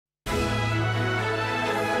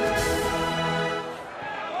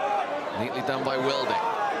Nicely done by Wilding.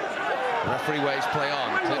 Referee waves play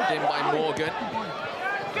on. Clipped in by Morgan.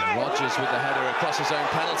 And Rogers with the header across his own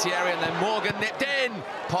penalty area, and then Morgan nipped in.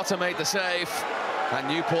 Potter made the save, and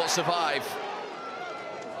Newport survive.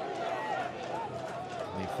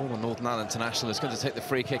 The former Northern Ireland international is going to take the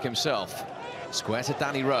free kick himself. Square to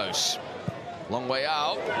Danny Rose. Long way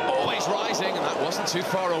out. Always rising, and that wasn't too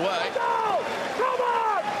far away.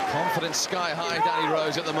 Confidence sky high, Danny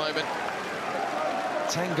Rose at the moment.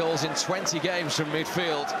 10 goals in 20 games from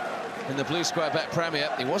midfield in the Blue Square Bet Premier.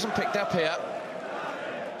 He wasn't picked up here.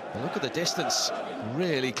 But look at the distance.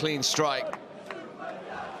 Really clean strike.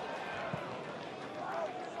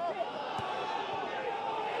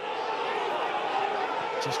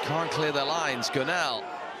 Just can't clear the lines. Gornell.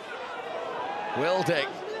 Wilding.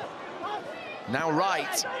 Now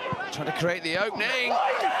Wright. Trying to create the opening.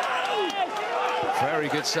 Very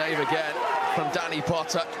good save again from Danny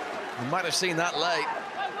Potter. You might have seen that late.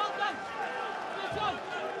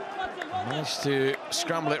 Managed to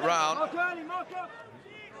scramble it round.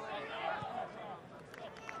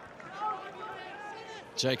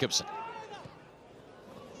 Jacobson.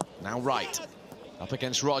 Now Wright. Up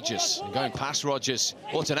against Rogers. And going past Rogers.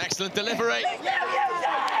 What an excellent delivery.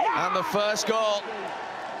 And the first goal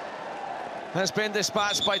has been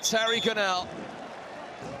dispatched by Terry Gornell.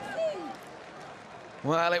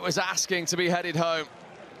 Well, it was asking to be headed home.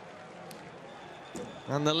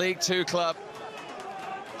 And the League Two club,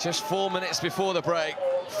 just 4 minutes before the break,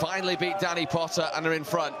 finally beat Danny Potter and are in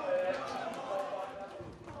front.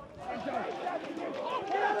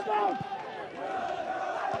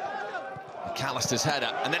 McAllister's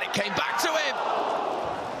header, and then it came back to him.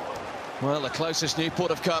 Well, the closest Newport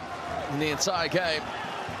have come in the entire game.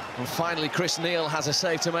 And finally, Chris Neal has a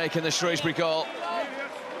save to make in the Shrewsbury goal.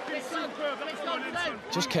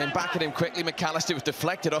 Just came back at him quickly. McAllister was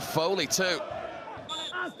deflected off Foley too.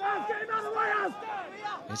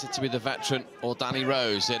 Is it to be the veteran or Danny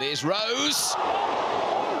Rose? It is Rose!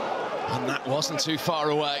 And that wasn't too far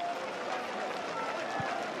away.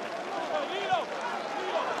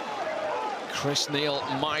 Chris Neal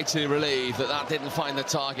mighty relieved that that didn't find the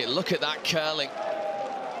target. Look at that curling.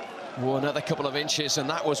 Oh, another couple of inches, and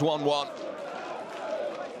that was 1-1.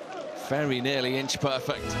 Very nearly inch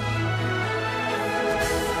perfect.